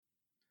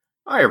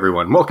Hi,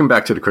 everyone. Welcome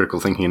back to the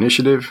Critical Thinking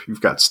Initiative. You've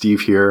got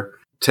Steve here.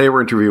 Today,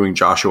 we're interviewing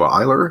Joshua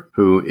Eyler,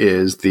 who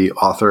is the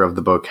author of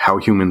the book, How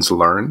Humans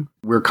Learn.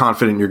 We're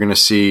confident you're going to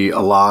see a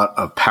lot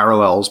of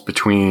parallels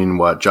between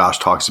what Josh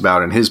talks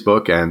about in his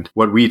book and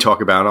what we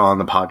talk about on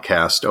the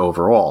podcast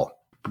overall.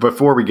 But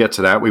before we get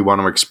to that, we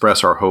want to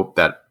express our hope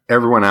that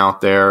everyone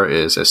out there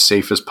is as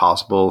safe as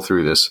possible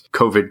through this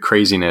COVID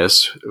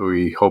craziness.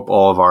 We hope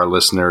all of our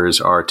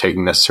listeners are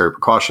taking necessary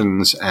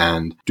precautions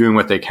and doing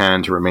what they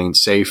can to remain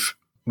safe.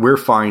 We're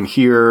fine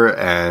here,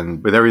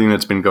 and with everything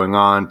that's been going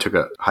on, took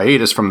a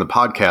hiatus from the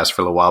podcast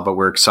for a little while, but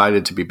we're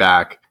excited to be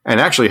back and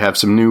actually have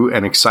some new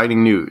and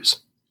exciting news.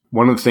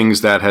 One of the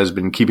things that has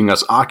been keeping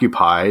us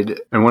occupied,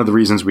 and one of the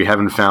reasons we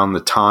haven't found the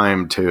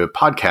time to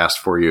podcast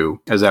for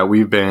you, is that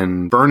we've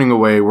been burning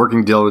away,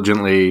 working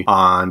diligently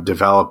on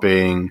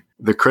developing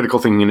the Critical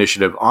Thinking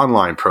Initiative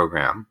online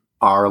program,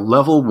 our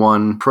level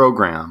 1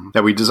 program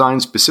that we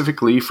designed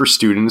specifically for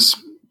students,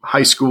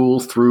 high school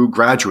through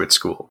graduate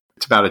school.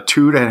 It's about a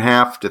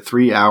 2.5 to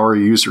 3 hour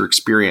user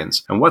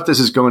experience. And what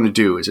this is going to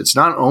do is it's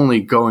not only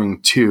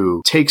going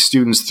to take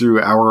students through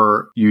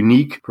our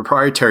unique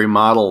proprietary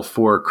model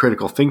for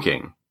critical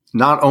thinking,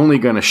 not only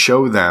going to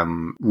show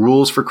them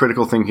rules for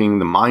critical thinking,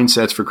 the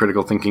mindsets for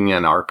critical thinking,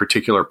 and our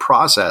particular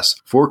process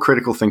for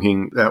critical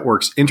thinking that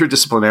works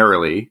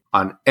interdisciplinarily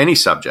on any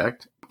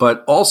subject,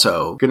 but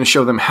also going to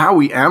show them how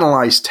we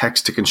analyze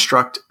text to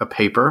construct a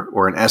paper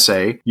or an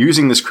essay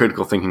using this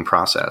critical thinking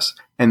process.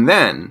 And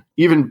then,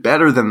 even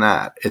better than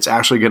that, it's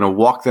actually going to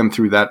walk them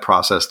through that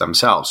process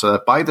themselves so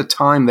that by the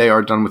time they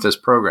are done with this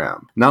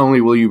program, not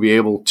only will you be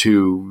able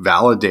to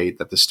validate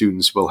that the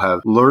students will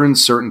have learned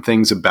certain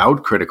things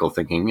about critical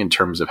thinking in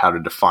terms of how to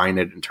define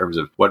it, in terms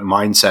of what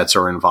mindsets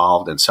are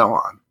involved, and so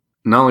on.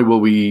 Not only will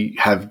we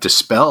have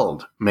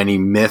dispelled many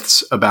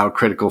myths about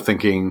critical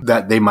thinking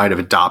that they might have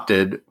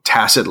adopted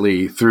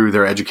tacitly through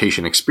their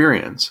education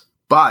experience,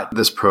 but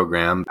this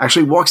program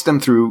actually walks them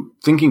through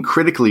thinking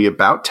critically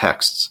about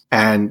texts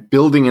and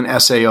building an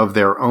essay of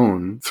their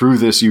own through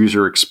this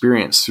user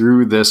experience,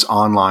 through this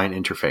online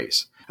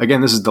interface.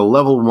 Again, this is the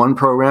level 1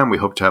 program. We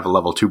hope to have a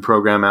level 2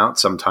 program out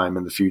sometime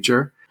in the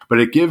future,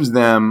 but it gives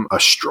them a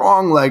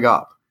strong leg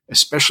up,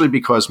 especially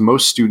because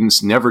most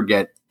students never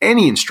get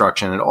any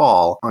instruction at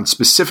all on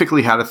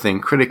specifically how to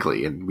think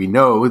critically. And we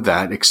know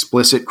that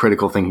explicit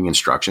critical thinking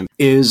instruction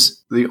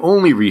is the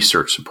only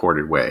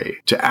research-supported way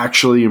to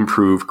actually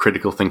improve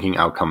critical thinking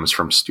outcomes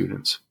from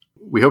students.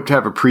 We hope to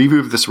have a preview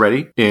of this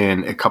ready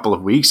in a couple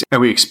of weeks,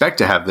 and we expect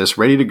to have this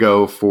ready to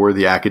go for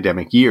the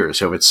academic year.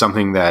 So if it's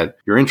something that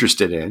you're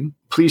interested in,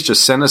 please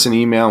just send us an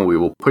email and we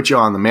will put you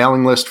on the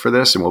mailing list for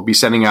this, and we'll be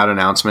sending out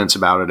announcements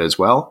about it as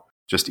well.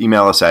 Just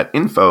email us at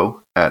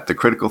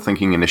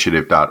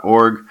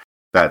info@thecriticalthinkinginitiative.org.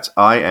 That's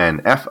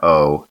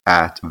info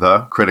at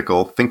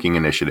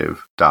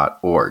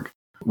thecriticalthinkinginitiative.org.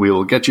 We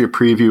will get you a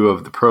preview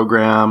of the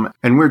program,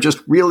 and we're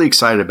just really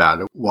excited about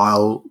it.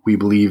 While we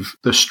believe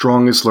the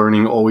strongest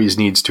learning always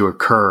needs to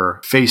occur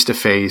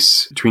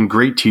face-to-face between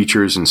great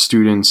teachers and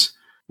students,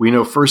 we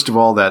know, first of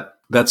all, that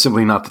that's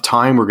simply not the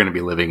time we're going to be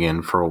living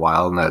in for a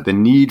while, and that the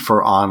need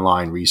for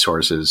online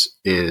resources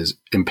is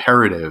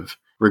imperative,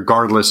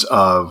 regardless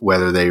of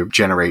whether they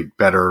generate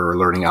better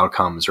learning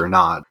outcomes or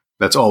not.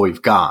 That's all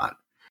we've got.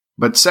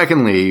 But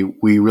secondly,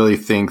 we really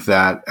think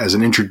that as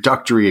an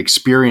introductory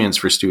experience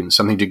for students,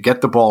 something to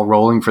get the ball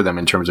rolling for them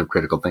in terms of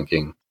critical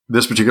thinking,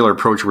 this particular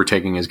approach we're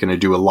taking is going to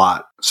do a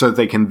lot so that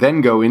they can then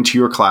go into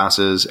your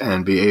classes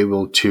and be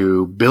able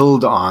to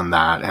build on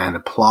that and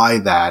apply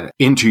that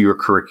into your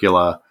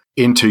curricula,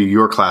 into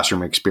your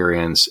classroom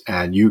experience,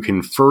 and you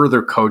can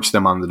further coach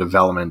them on the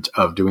development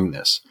of doing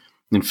this.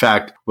 In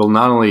fact, we'll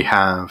not only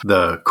have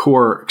the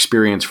core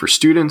experience for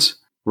students,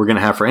 we're going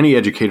to have for any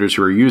educators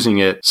who are using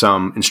it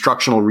some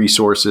instructional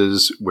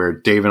resources where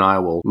Dave and I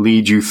will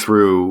lead you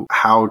through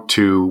how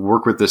to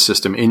work with this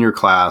system in your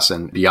class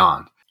and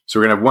beyond. So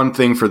we're going to have one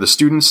thing for the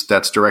students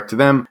that's direct to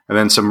them, and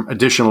then some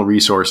additional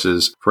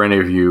resources for any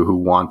of you who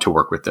want to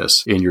work with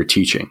this in your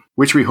teaching,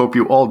 which we hope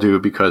you all do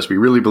because we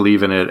really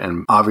believe in it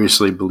and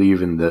obviously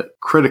believe in the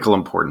critical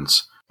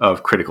importance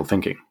of critical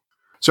thinking.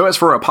 So as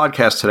for our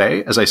podcast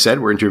today, as I said,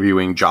 we're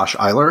interviewing Josh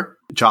Eyler.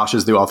 Josh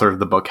is the author of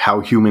the book, How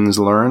Humans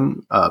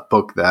Learn, a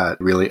book that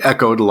really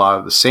echoed a lot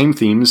of the same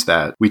themes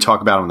that we talk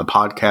about on the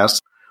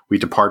podcast. We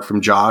depart from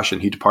Josh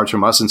and he departs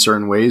from us in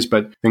certain ways,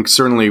 but I think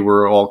certainly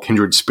we're all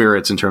kindred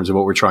spirits in terms of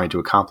what we're trying to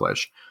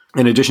accomplish.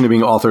 In addition to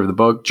being author of the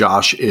book,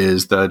 Josh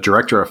is the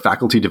Director of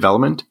Faculty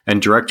Development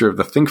and Director of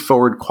the Think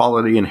Forward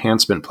Quality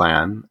Enhancement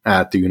Plan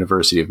at the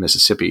University of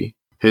Mississippi.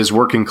 His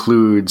work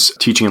includes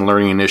teaching and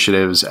learning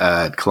initiatives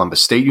at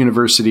Columbus State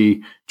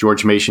University,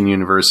 George Mason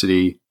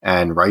University,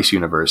 and Rice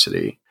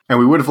University. And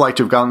we would have liked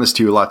to have gotten this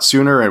to you a lot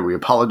sooner, and we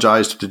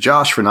apologized to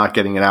Josh for not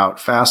getting it out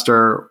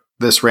faster.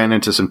 This ran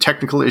into some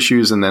technical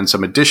issues and then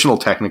some additional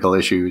technical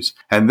issues,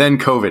 and then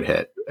COVID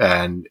hit.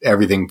 And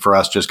everything for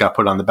us just got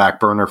put on the back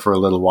burner for a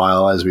little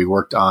while as we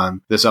worked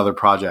on this other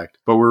project.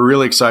 But we're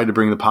really excited to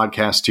bring the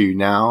podcast to you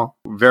now.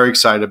 We're very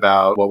excited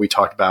about what we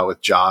talked about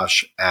with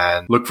Josh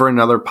and look for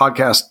another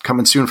podcast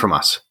coming soon from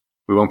us.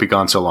 We won't be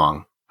gone so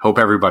long. Hope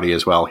everybody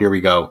is well. Here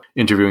we go,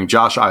 interviewing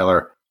Josh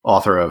Eyler,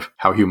 author of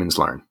How Humans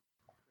Learn.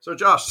 So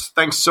Josh,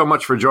 thanks so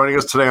much for joining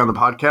us today on the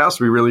podcast.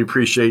 We really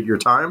appreciate your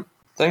time.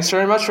 Thanks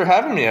very much for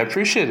having me. I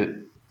appreciate it.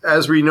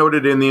 As we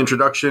noted in the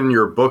introduction,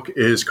 your book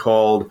is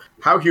called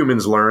How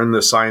Humans Learn,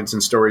 the Science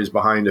and Stories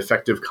Behind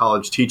Effective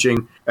College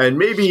Teaching. And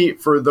maybe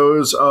for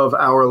those of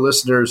our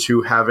listeners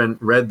who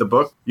haven't read the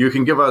book, you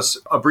can give us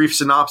a brief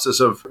synopsis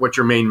of what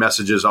your main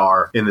messages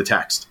are in the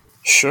text.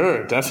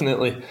 Sure,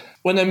 definitely.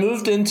 When I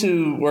moved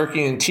into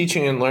working in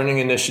teaching and learning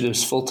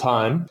initiatives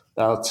full-time,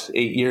 about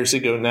 8 years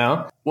ago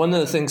now, one of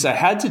the things I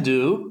had to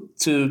do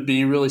to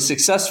be really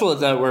successful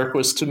at that work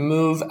was to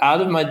move out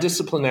of my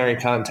disciplinary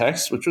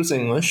context, which was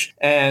English,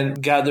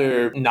 and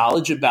gather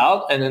knowledge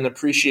about and an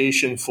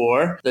appreciation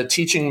for the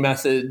teaching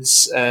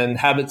methods and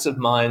habits of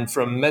mind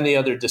from many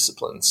other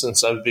disciplines,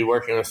 since I would be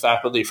working with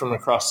faculty from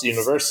across the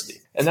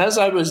university. And as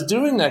I was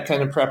doing that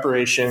kind of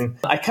preparation,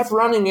 I kept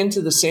running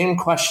into the same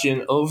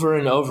question over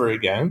and over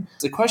again.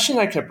 The question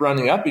I kept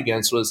running up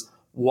against was,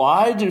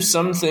 why do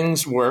some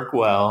things work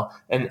well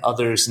and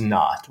others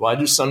not? Why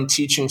do some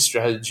teaching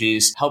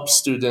strategies help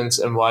students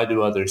and why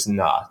do others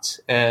not?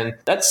 And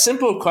that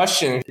simple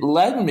question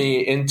led me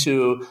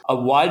into a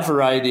wide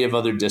variety of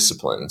other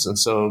disciplines. And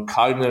so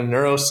cognitive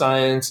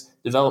neuroscience,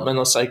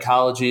 developmental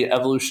psychology,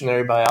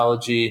 evolutionary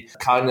biology,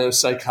 cognitive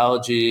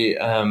psychology,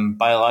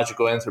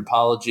 biological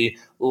anthropology,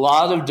 a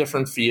lot of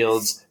different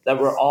fields that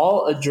were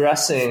all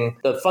addressing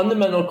the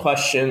fundamental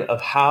question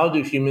of how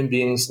do human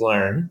beings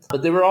learn,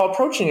 but they were all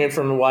approaching it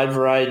from a wide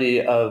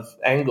variety of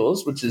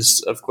angles, which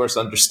is, of course,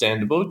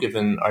 understandable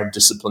given our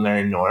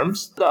disciplinary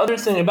norms. The other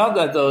thing about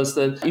that, though, is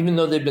that even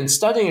though they've been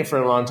studying it for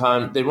a long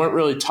time, they weren't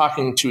really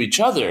talking to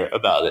each other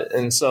about it.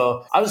 And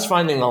so I was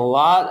finding a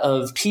lot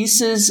of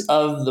pieces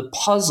of the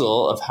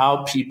puzzle of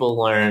how people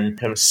learn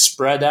kind of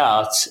spread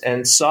out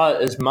and saw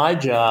it as my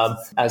job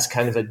as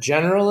kind of a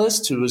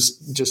generalist who was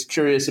just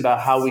curious about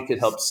how we could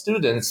help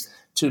students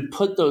to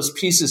put those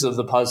pieces of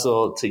the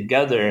puzzle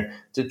together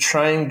to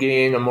try and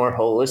gain a more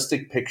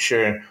holistic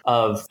picture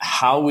of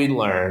how we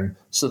learn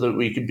so that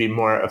we could be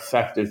more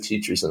effective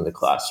teachers in the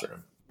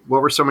classroom.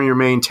 What were some of your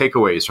main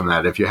takeaways from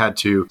that? If you had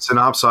to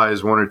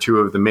synopsize one or two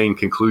of the main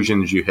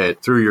conclusions you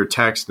hit through your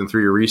text and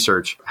through your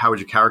research, how would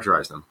you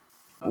characterize them?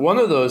 One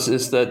of those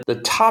is that the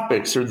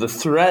topics or the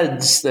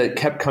threads that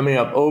kept coming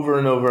up over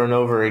and over and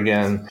over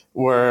again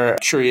were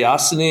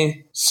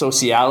curiosity,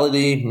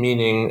 sociality,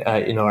 meaning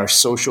our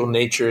social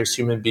nature as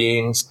human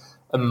beings,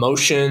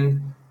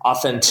 emotion,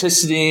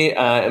 authenticity,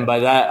 and by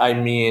that I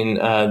mean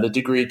the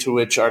degree to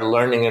which our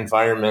learning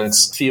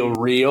environments feel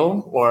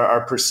real or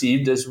are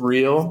perceived as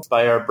real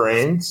by our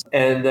brains,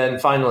 and then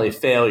finally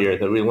failure,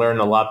 that we learn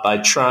a lot by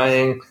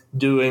trying,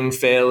 doing,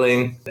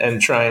 failing, and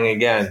trying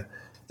again.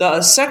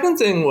 The second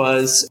thing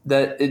was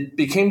that it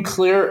became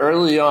clear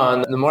early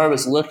on, the more I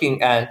was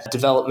looking at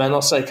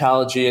developmental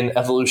psychology and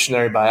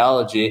evolutionary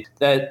biology,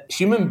 that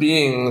human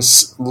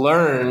beings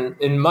learn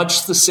in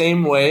much the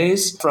same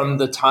ways from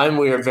the time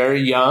we are very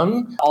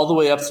young all the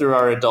way up through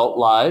our adult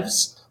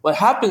lives. What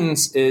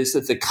happens is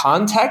that the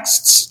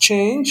contexts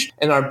change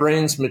and our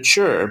brains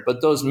mature,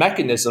 but those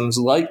mechanisms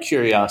like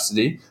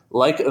curiosity,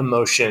 like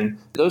emotion,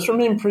 those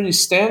remain pretty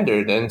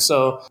standard. And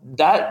so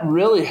that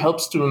really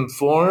helps to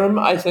inform,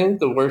 I think,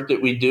 the work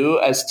that we do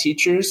as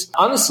teachers.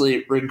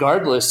 Honestly,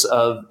 regardless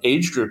of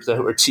age group that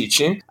we're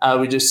teaching,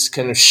 we just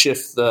kind of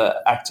shift the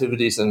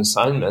activities and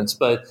assignments.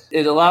 But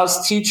it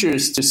allows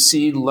teachers to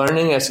see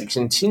learning as a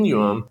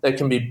continuum that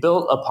can be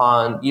built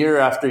upon year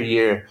after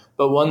year,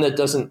 but one that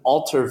doesn't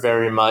alter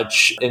very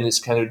much in its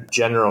kind of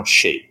general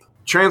shape.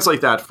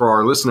 Translate that for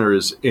our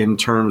listeners in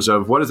terms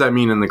of what does that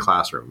mean in the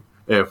classroom?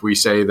 If we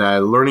say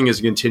that learning is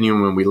a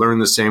continuum and we learn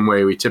the same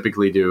way we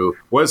typically do,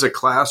 what does a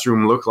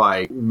classroom look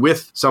like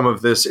with some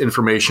of this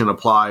information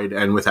applied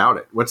and without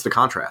it? What's the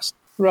contrast?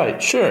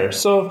 Right, sure.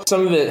 So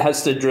some of it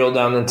has to drill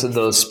down into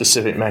those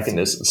specific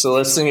mechanisms. So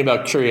let's think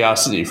about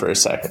curiosity for a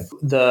second.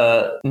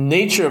 The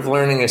nature of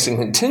learning as a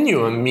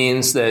continuum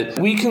means that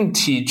we can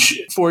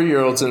teach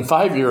 4-year-olds and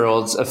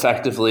 5-year-olds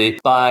effectively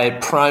by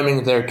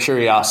priming their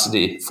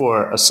curiosity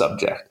for a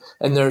subject.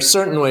 And there are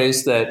certain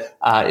ways that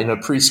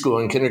preschool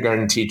and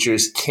kindergarten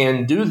teachers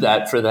can do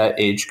that for that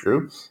age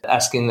group,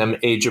 asking them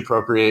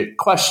age-appropriate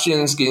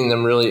questions, getting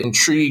them really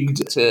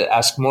intrigued to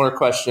ask more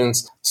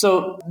questions.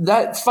 So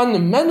that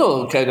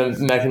fundamental kind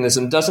of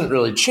mechanism doesn't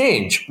really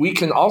change. We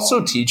can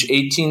also teach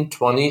 18,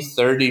 20,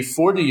 30,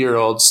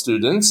 40-year-old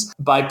students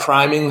by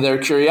priming their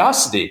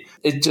curiosity.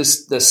 It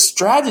just, the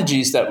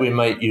strategies that we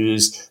might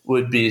use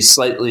would be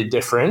slightly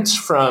different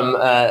from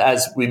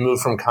as we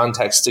move from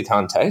context to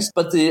context.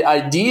 But the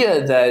idea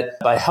that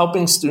by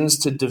helping students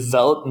to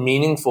develop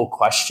meaningful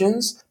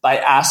questions, by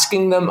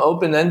asking them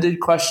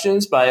open-ended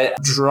questions, by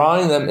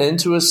drawing them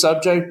into a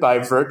subject by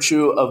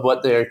virtue of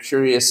what they are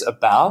curious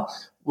about,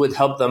 would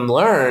help them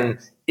learn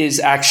is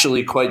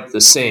actually quite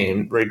the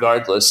same,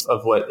 regardless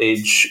of what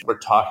age we're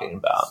talking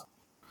about.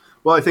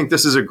 Well, I think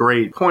this is a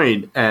great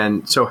point.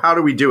 And so how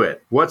do we do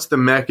it? What's the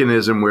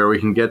mechanism where we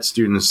can get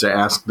students to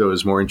ask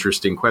those more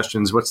interesting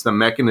questions? What's the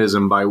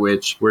mechanism by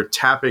which we're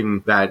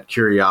tapping that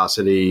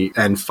curiosity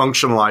and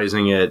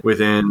functionalizing it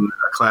within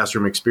a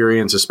classroom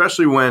experience,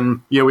 especially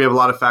when, we have a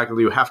lot of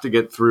faculty who have to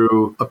get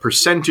through a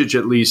percentage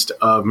at least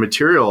of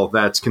material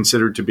that's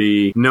considered to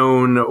be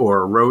known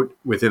or rote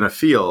within a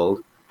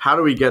field. How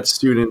do we get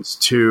students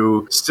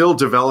to still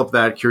develop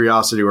that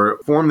curiosity or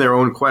form their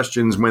own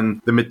questions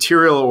when the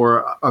material,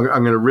 or I'm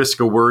going to risk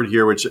a word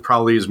here, which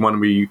probably is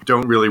one we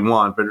don't really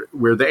want, but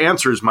where the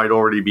answers might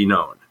already be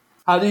known?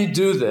 How do you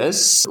do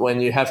this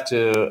when you have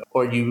to,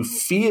 or you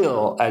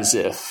feel as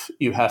if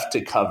you have to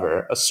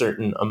cover a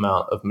certain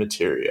amount of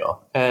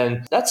material?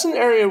 And that's an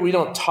area we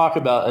don't talk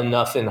about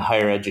enough in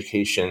higher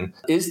education.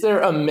 Is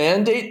there a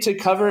mandate to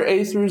cover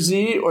A through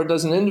Z, or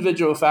does an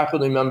individual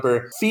faculty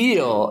member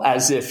feel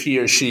as if he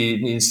or she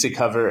needs to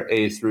cover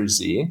A through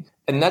Z?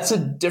 And that's a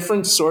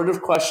different sort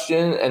of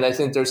question. And I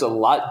think there's a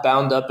lot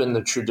bound up in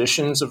the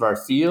traditions of our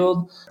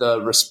field,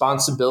 the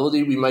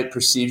responsibility we might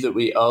perceive that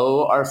we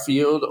owe our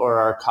field or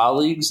our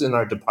colleagues in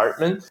our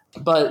department.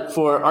 But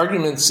for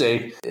argument's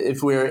sake,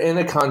 if we're in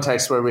a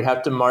context where we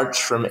have to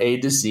march from A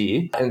to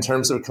Z in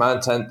terms of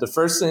content, the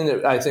first thing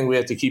that I think we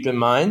have to keep in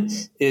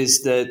mind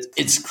is that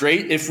it's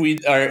great if we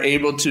are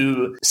able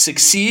to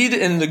succeed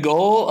in the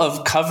goal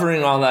of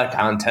covering all that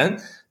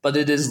content. But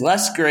it is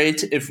less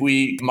great if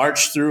we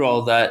march through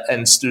all that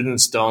and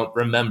students don't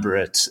remember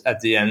it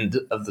at the end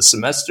of the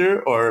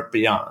semester or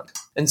beyond.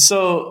 And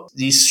so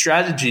these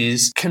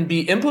strategies can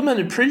be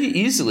implemented pretty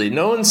easily.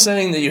 No one's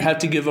saying that you have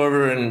to give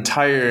over an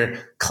entire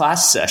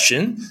class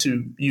session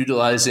to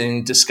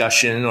utilizing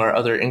discussion or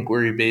other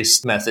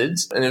inquiry-based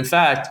methods. And in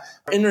fact,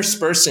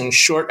 interspersing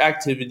short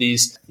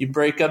activities, you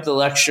break up the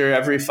lecture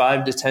every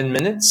 5 to 10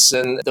 minutes,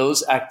 and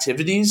those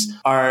activities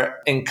are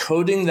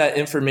encoding that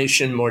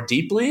information more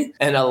deeply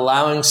and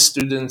allowing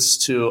students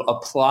to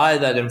apply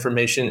that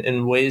information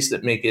in ways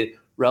that make it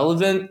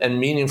relevant and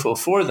meaningful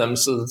for them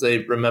so that they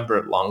remember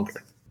it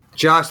longer.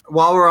 Josh,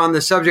 while we're on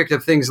the subject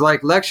of things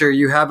like lecture,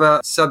 you have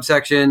a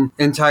subsection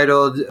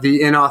entitled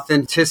The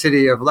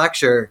Inauthenticity of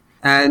Lecture.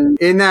 And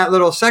in that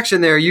little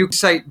section there, you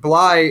cite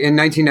Bly in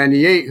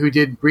 1998, who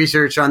did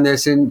research on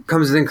this and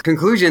comes to the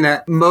conclusion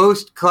that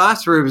most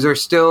classrooms are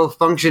still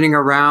functioning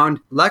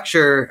around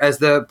lecture as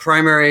the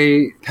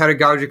primary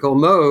pedagogical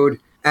mode.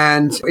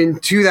 And in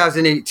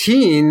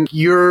 2018,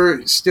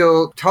 you're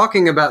still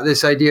talking about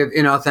this idea of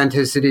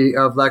inauthenticity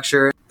of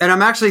lecture. And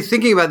I'm actually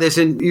thinking about this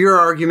in your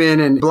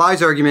argument and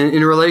Bly's argument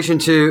in relation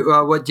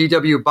to what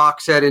D.W.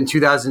 Bach said in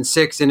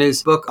 2006 in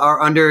his book, Our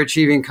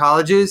Underachieving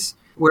Colleges,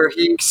 where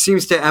he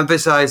seems to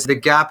emphasize the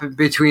gap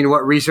between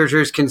what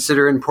researchers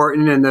consider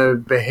important and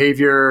the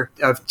behavior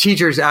of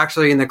teachers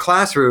actually in the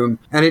classroom.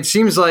 And it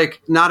seems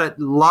like not a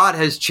lot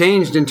has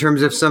changed in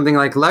terms of something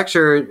like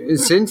lecture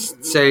since,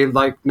 say,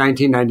 like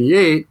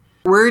 1998.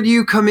 Where do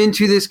you come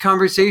into this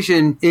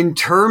conversation in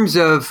terms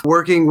of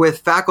working with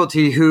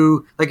faculty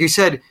who, like you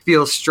said,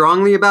 feel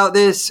strongly about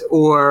this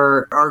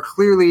or are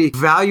clearly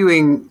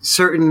valuing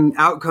certain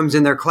outcomes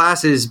in their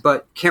classes,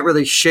 but can't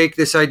really shake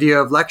this idea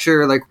of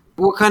lecture? Like,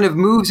 what kind of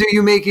moves are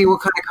you making?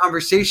 What kind of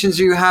conversations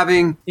are you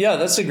having? Yeah,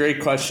 that's a great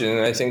question.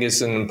 I think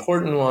it's an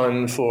important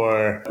one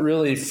for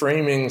really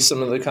framing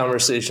some of the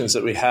conversations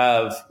that we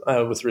have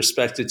with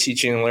respect to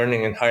teaching and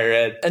learning in higher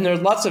ed. And there are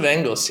lots of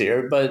angles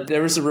here, but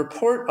there was a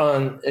report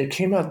it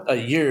came out a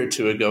year or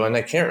two ago, and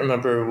I can't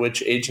remember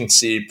which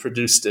agency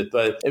produced it,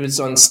 but it was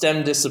on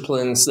STEM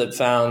disciplines that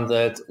found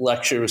that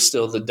lecture was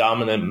still the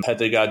dominant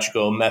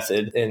pedagogical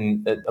method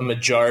in a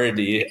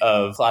majority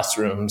of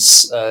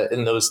classrooms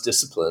in those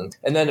disciplines.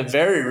 And then a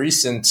very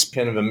recent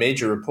kind of a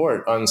major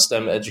report on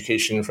STEM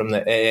education from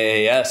the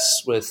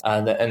AAAS with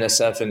the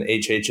NSF and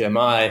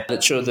HHMI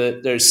that showed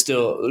that there's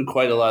still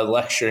quite a lot of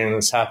lecturing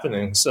that's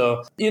happening.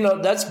 So,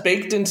 that's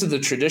baked into the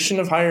tradition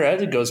of higher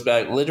ed. It goes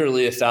back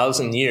literally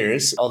 1,000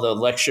 years, although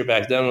lecture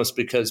back then was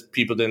because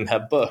people didn't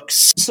have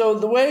books. So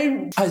the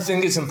way I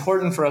think it's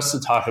important for us to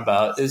talk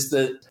about is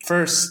that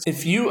first,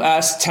 if you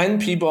ask 10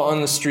 people on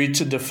the street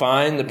to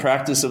define the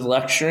practice of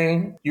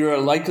lecturing, you're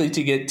likely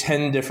to get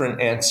 10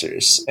 different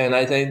answers. And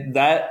I think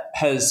that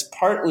has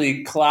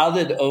partly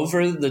clouded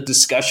over the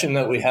discussion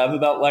that we have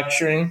about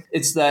lecturing.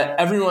 It's that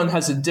everyone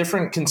has a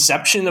different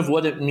conception of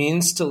what it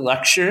means to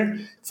lecture.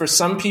 For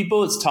some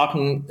people, it's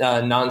talking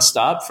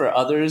nonstop. For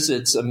others,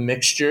 it's a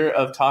mixture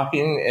of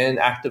talking and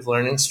active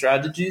learning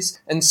strategies.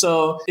 And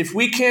so if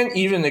we can't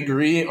even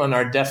agree on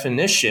our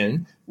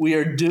definition, we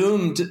are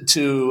doomed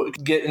to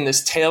get in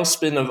this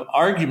tailspin of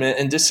argument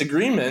and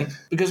disagreement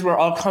because we're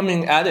all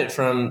coming at it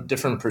from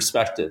different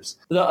perspectives.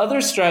 The other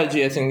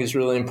strategy I think is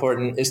really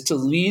important is to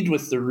lead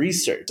with the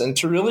research and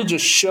to really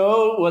just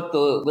show what the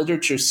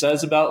literature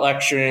says about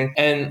lecturing.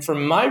 And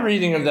from my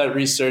reading of that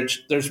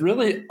research, there's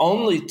really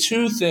only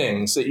two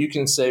things that you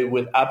can say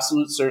with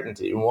absolute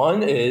certainty.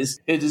 One is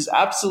it is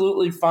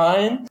absolutely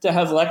fine to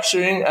have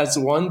lecturing as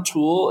one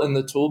tool in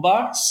the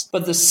toolbox.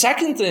 But the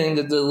second thing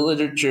that the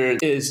literature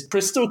is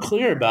crystal crystal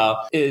clear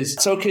about is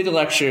it's okay to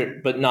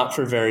lecture, but not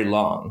for very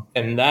long.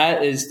 And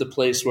that is the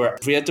place where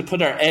if we had to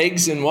put our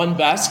eggs in one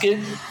basket,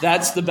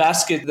 that's the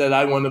basket that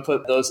I want to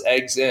put those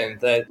eggs in.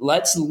 That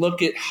let's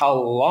look at how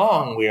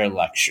long we are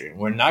lecturing.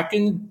 We're not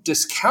going to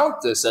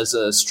discount this as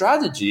a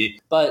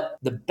strategy, but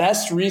the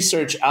best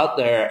research out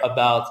there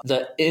about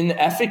the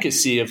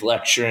inefficacy of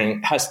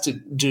lecturing has to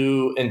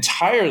do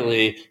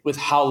entirely with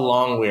how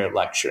long we are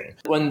lecturing.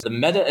 When the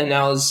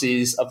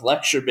meta-analyses of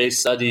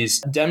lecture-based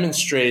studies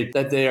demonstrate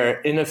that they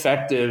are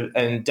ineffective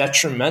and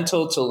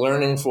detrimental to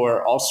learning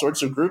for all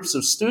sorts of groups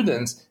of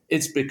students,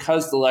 it's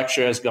because the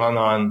lecture has gone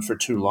on for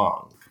too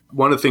long.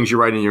 One of the things you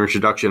write in your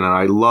introduction, and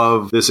I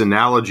love this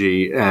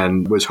analogy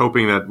and was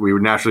hoping that we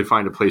would naturally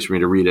find a place for me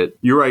to read it.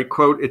 You write,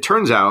 quote, "It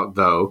turns out,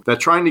 though, that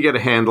trying to get a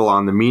handle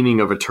on the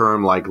meaning of a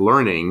term like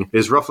learning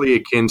is roughly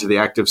akin to the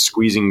act of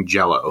squeezing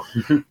Jell-O.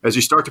 As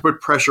you start to put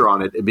pressure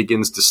on it, it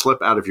begins to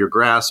slip out of your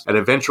grasp and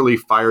eventually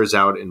fires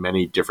out in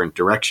many different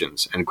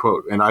directions," end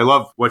quote. And I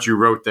love what you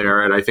wrote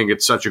there, and I think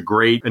it's such a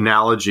great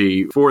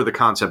analogy for the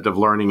concept of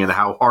learning and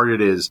how hard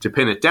it is to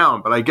pin it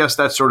down. But I guess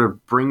that sort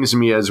of brings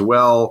me as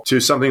well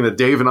to something that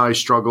Dave and I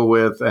struggle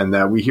with and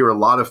that we hear a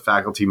lot of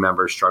faculty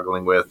members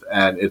struggling with.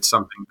 And it's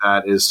something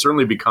that is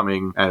certainly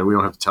becoming, and we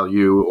don't have to tell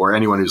you or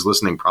anyone who's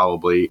listening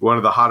probably, one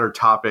of the hotter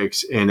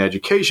topics in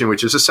education,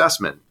 which is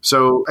assessment.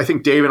 So I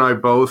think Dave and I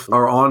both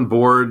are on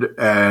board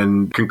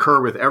and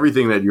concur with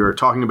everything that you're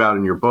talking about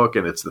in your book.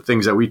 And it's the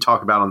things that we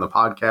talk about on the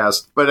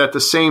podcast. But at the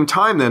same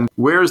time, then,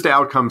 where's the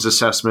outcomes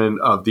assessment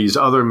of these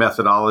other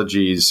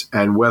methodologies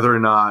and whether or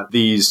not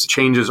these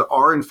changes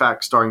are in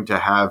fact starting to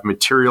have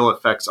material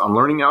effects on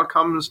learning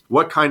outcomes?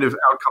 What kind of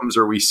outcomes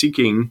are we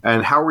seeking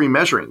and how are we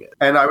measuring it?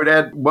 And I would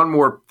add one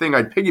more thing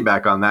I'd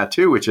piggyback on that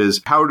too, which is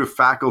how do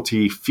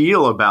faculty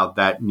feel about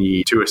that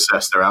need to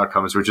assess their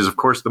outcomes, which is of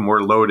course the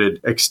more loaded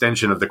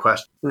extension of the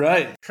question.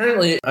 Right.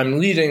 Currently, I'm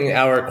leading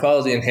our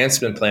quality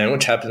enhancement plan,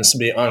 which happens to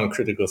be on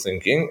critical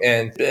thinking.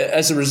 And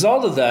as a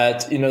result of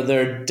that, there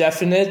are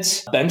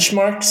definite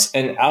benchmarks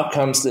and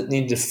outcomes that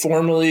need to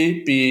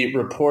formally be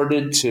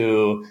reported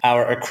to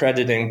our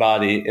accrediting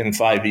body in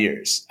 5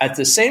 years. At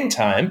the same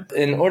time,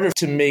 in order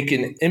to make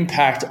an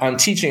impact on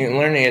teaching and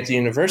learning at the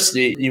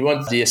university, you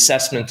want the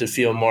assessment to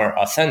feel more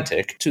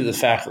authentic to the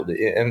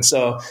faculty. And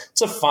so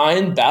it's a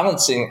fine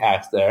balancing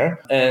act there.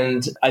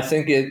 And I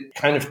think it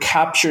kind of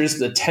captures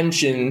the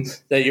tension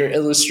that you're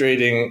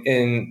illustrating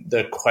in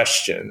the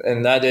question.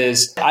 And that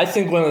is, I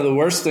think one of the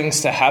worst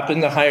things to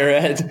happen to higher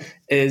ed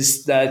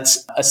is that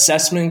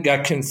assessment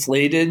got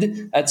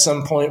conflated at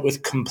some point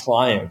with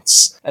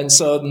compliance. And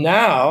so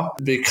now,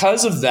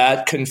 because of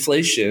that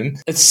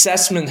conflation,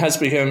 assessment has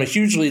become a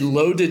hugely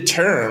loaded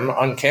term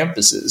on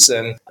campuses.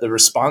 And the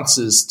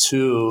responses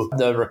to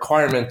the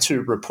requirement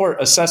to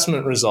report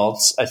assessment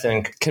results, I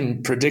think,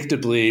 can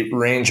predictably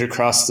range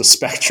across the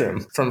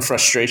spectrum from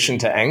frustration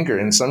to anger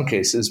in some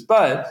cases.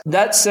 But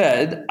that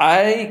said,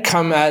 I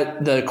come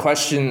at the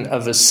question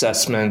of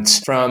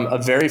assessment from a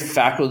very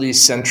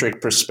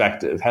faculty-centric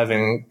perspective,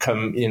 having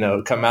come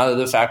out of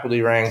the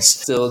faculty ranks,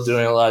 still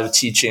doing a lot of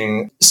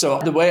teaching. So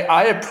the way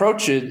I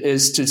approach it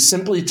is to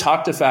simply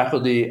talk to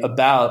faculty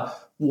about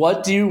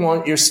what do you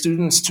want your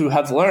students to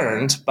have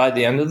learned by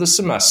the end of the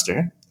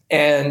semester?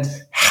 And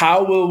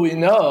how will we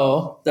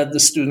know that the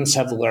students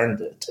have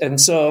learned it? And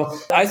so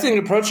I think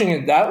approaching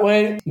it that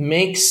way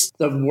makes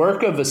the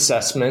work of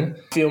assessment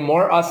feel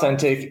more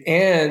authentic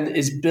and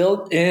is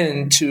built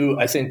into,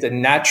 I think, the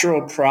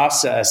natural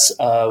process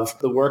of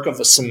the work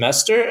of a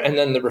semester and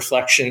then the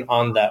reflection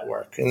on that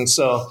work. And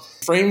so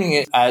framing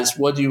it as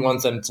what do you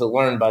want them to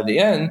learn by the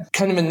end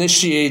kind of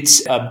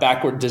initiates a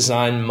backward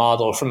design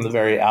model from the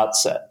very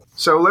outset.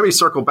 So let me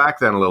circle back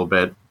then a little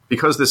bit.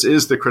 Because this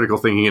is the Critical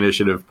Thinking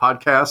Initiative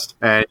podcast,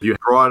 and you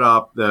brought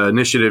up the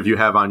initiative you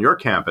have on your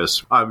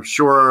campus, I'm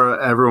sure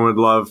everyone would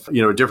love,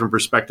 a different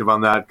perspective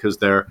on that because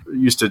they're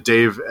used to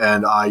Dave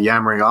and I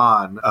yammering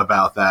on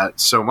about that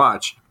so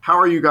much. How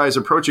are you guys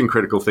approaching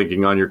critical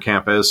thinking on your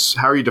campus?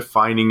 How are you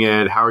defining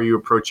it? How are you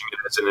approaching it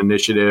as an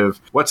initiative?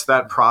 What's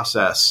that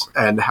process?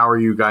 And how are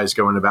you guys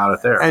going about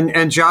it there?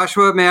 And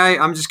Joshua,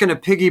 I'm just going to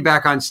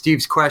piggyback on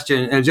Steve's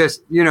question and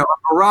just, a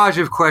barrage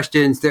of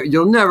questions that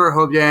you'll never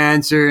hope to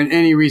answer in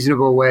any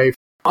reasonable way.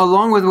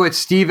 Along with what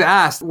Steve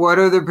asked, what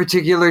are the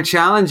particular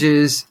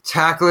challenges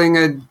tackling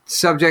a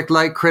subject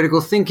like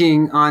critical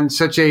thinking on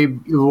such a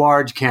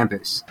large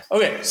campus?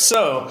 Okay,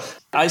 so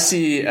I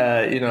see,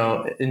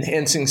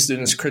 enhancing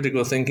students'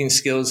 critical thinking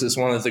skills as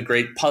one of the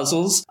great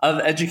puzzles of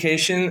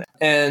education.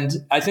 And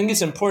I think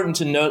it's important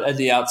to note at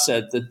the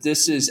outset that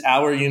this is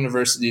our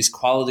university's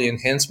quality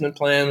enhancement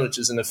plan, which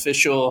is an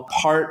official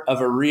part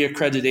of a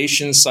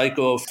reaccreditation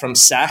cycle from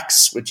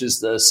SACS, which is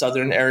the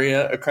Southern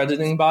Area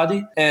Accrediting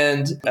Body.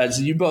 And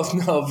as you both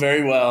know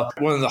very well,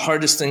 one of the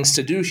hardest things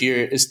to do here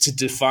is to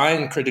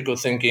define critical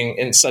thinking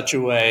in such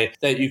a way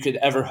that you could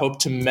ever hope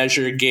to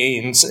measure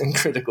gains in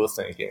critical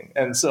thinking.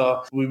 And so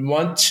now we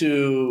want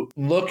to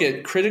look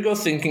at critical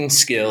thinking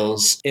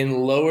skills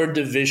in lower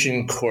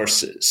division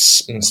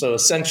courses. And so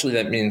essentially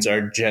that means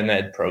our gen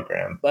ed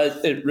program.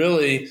 But it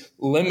really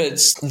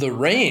limits the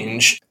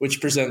range,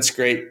 which presents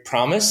great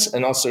promise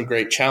and also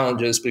great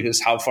challenges,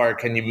 because how far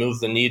can you move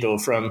the needle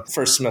from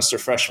first semester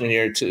freshman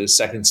year to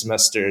second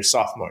semester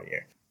sophomore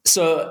year?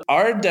 So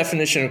our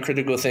definition of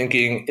critical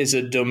thinking is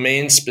a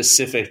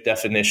domain-specific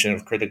definition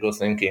of critical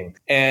thinking.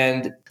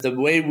 And the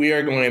way we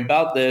are going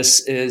about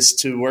this is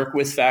to work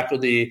with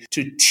faculty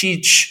to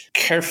teach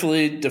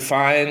carefully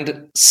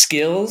defined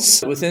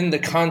skills within the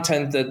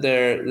content that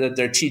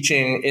they're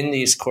teaching in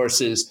these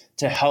courses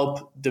to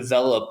help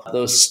develop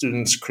those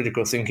students'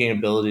 critical thinking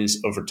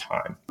abilities over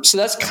time. So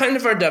that's kind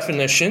of our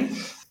definition.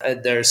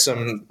 There's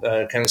some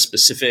kind of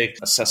specific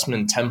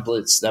assessment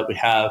templates that we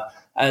have.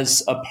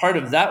 As a part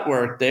of that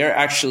work, they're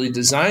actually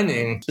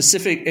designing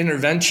specific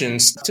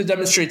interventions to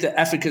demonstrate the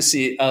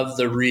efficacy of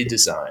the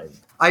redesign.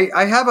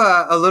 I have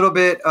a little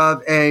bit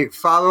of a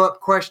follow-up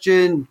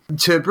question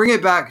to bring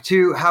it back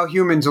to how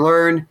humans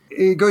learn.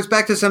 It goes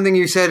back to something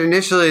you said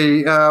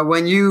initially.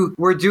 When you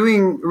were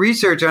doing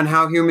research on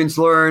how humans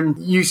learn,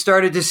 you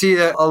started to see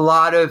that a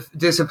lot of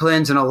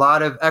disciplines and a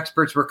lot of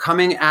experts were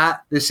coming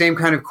at the same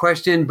kind of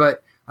question,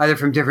 but either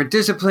from different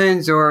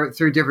disciplines or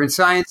through different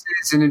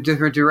sciences and in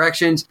different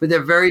directions, but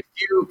that very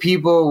few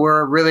people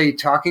were really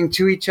talking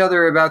to each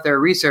other about their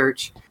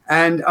research.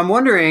 And I'm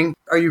wondering,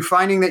 are you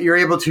finding that you're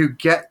able to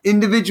get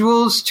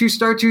individuals to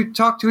start to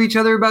talk to each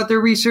other about their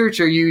research?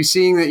 Are you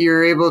seeing that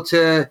you're able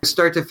to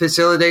start to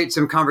facilitate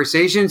some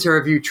conversations, or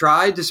have you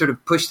tried to sort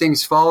of push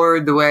things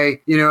forward the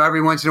way,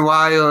 every once in a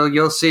while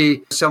you'll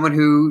see someone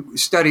who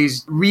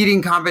studies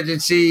reading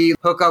competency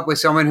hook up with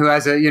someone who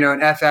has an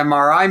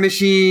fMRI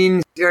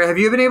machine? Or have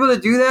you been able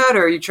to do that?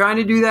 Or are you trying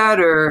to do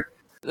that? Or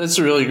That's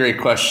a really great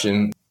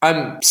question.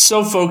 I'm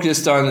so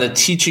focused on the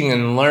teaching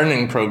and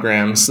learning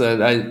programs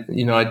that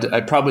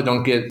I probably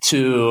don't get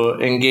to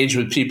engage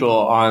with people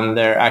on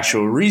their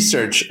actual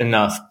research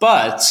enough.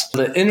 But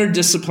the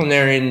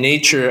interdisciplinary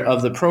nature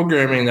of the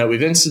programming that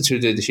we've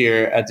instituted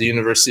here at the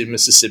University of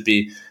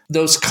Mississippi,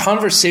 those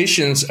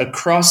conversations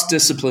across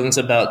disciplines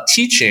about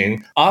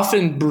teaching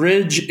often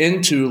bridge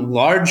into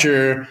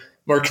larger,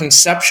 more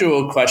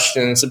conceptual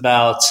questions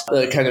about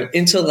the kind of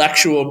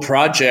intellectual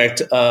project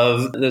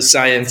of the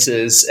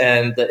sciences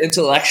and the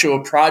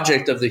intellectual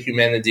project of the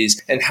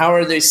humanities, and how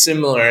are they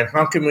similar, and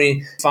how can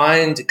we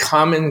find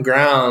common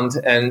ground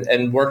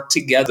and work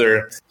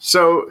together.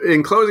 So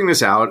in closing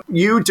this out,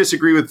 you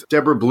disagree with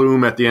Deborah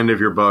Bloom at the end of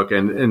your book,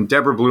 and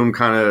Deborah Bloom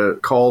kind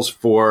of calls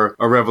for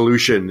a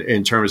revolution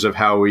in terms of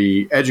how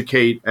we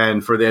educate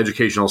and for the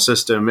educational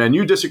system, and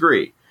you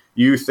disagree.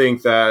 You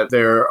think that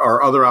there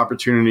are other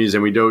opportunities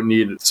and we don't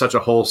need such a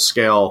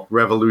whole-scale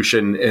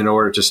revolution in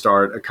order to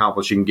start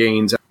accomplishing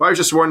gains. I was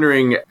just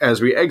wondering,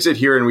 as we exit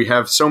here and we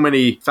have so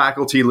many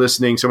faculty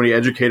listening, so many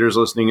educators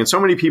listening, and so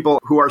many people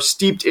who are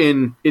steeped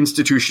in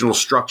institutional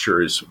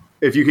structures,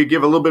 if you could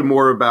give a little bit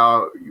more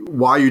about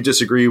why you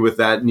disagree with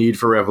that need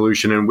for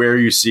revolution and where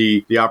you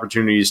see the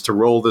opportunities to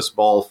roll this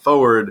ball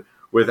forward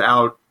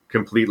without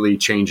completely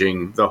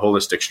changing the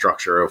holistic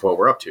structure of what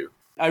we're up to.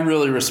 I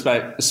really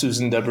respect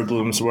Susan Deborah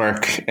Bloom's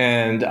work,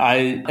 and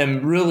I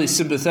am really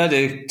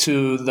sympathetic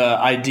to the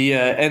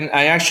idea, and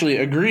I actually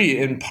agree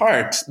in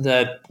part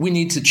that we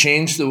need to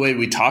change the way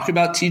we talk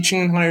about teaching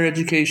in higher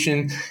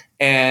education.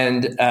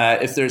 And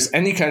if there's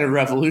any kind of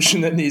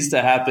revolution that needs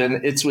to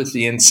happen, it's with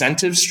the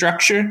incentive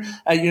structure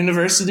at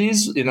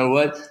universities.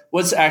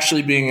 What's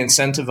actually being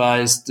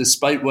incentivized,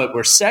 despite what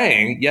we're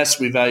saying, yes,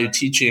 we value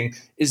teaching,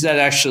 is that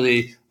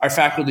actually our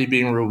faculty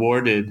being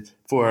rewarded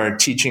for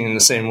teaching in the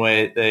same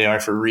way they are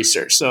for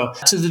research. So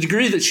to the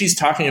degree that she's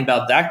talking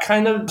about that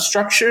kind of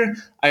structure,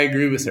 I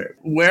agree with her.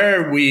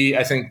 Where we,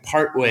 I think,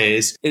 part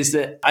ways is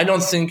that I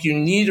don't think you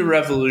need a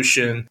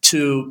revolution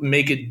to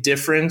make a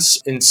difference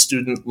in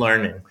student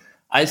learning.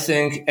 I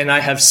think, and I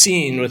have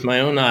seen with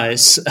my own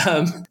eyes,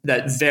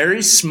 that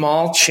very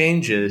small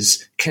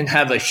changes can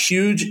have a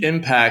huge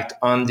impact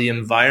on the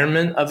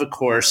environment of a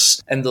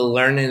course and the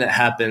learning that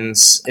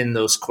happens in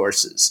those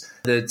courses.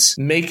 That's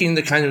making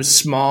the kind of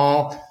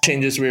small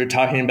changes we were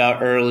talking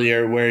about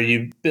earlier, where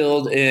you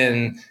build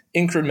in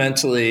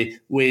incrementally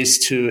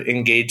ways to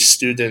engage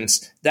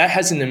students, that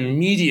has an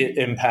immediate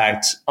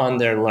impact on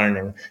their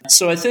learning.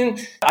 So I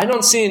think I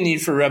don't see a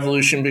need for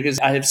revolution because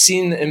I have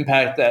seen the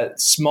impact that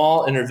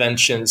small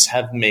interventions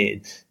have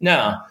made.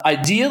 Now,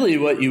 ideally,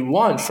 what you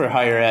want for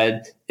higher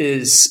ed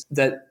is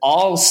that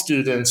all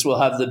students will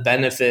have the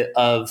benefit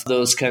of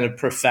those kind of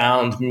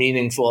profound,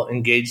 meaningful,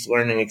 engaged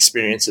learning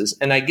experiences.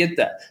 And I get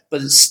that.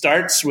 But it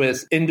starts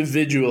with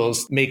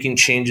individuals making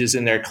changes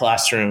in their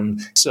classroom.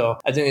 So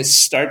I think it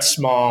starts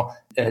small.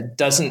 It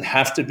doesn't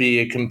have to be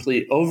a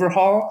complete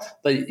overhaul,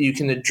 but you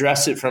can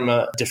address it from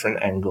a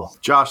different angle.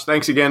 Josh,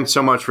 thanks again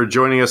so much for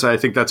joining us. I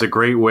think that's a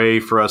great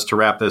way for us to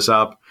wrap this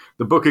up.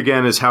 The book,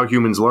 again, is How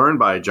Humans Learn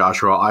by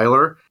Joshua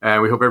Eyler,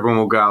 and we hope everyone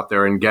will go out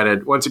there and get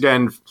it. Once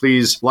again,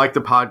 please like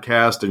the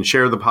podcast and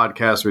share the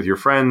podcast with your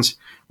friends.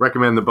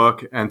 Recommend the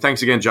book. And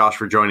thanks again, Josh,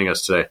 for joining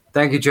us today.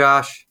 Thank you,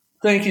 Josh.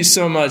 Thank you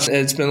so much.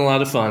 It's been a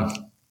lot of fun.